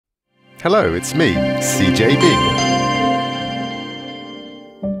Hello, it's me, CJB.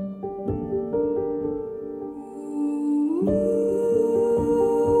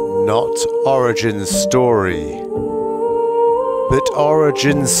 Not origin story, but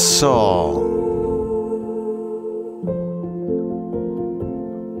origin song.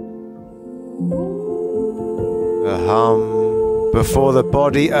 A hum, before the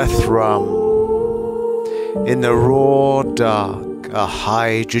body a thrum. In the raw dark, a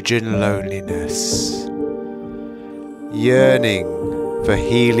hydrogen loneliness. Yearning for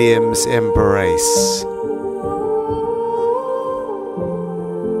helium's embrace.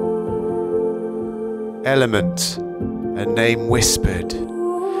 Element, a name whispered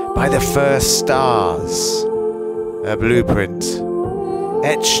by the first stars. A blueprint,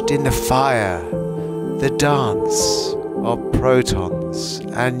 etched in the fire. The dance of protons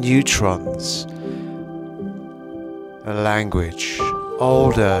and neutrons. A language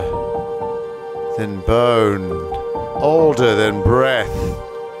older than bone, older than breath.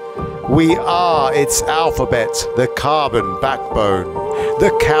 We are its alphabet, the carbon backbone,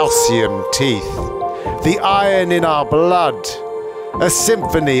 the calcium teeth, the iron in our blood, a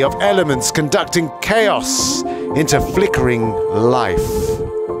symphony of elements conducting chaos into flickering life.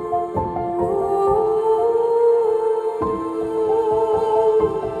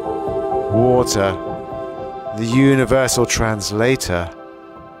 Water, the universal translator,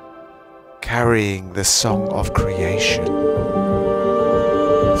 carrying the song of creation.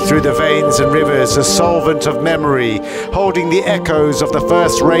 Through the veins and rivers, a solvent of memory, holding the echoes of the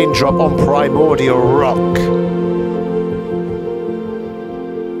first raindrop on primordial rock.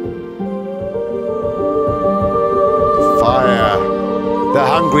 Fire, the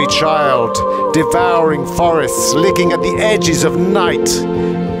hungry child, devouring forests, licking at the edges of night.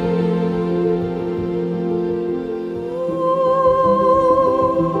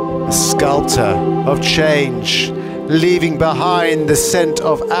 Sculptor of change, leaving behind the scent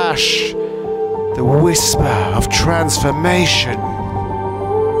of ash, the whisper of transformation.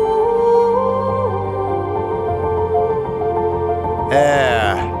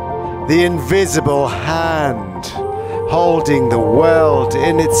 Air, the invisible hand, holding the world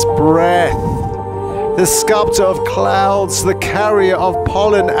in its breath. The sculptor of clouds, the carrier of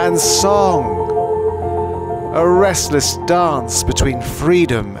pollen and song. A restless dance between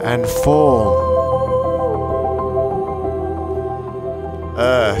freedom and form.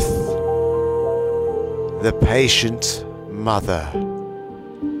 Earth, the patient mother,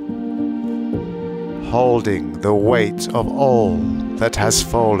 holding the weight of all that has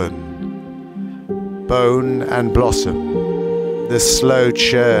fallen. Bone and blossom, the slow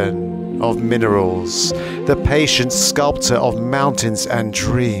churn of minerals, the patient sculptor of mountains and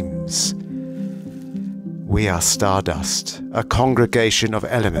dreams. We are stardust, a congregation of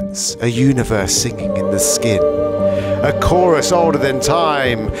elements, a universe singing in the skin. A chorus older than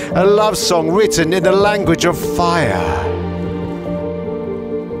time, a love song written in the language of fire.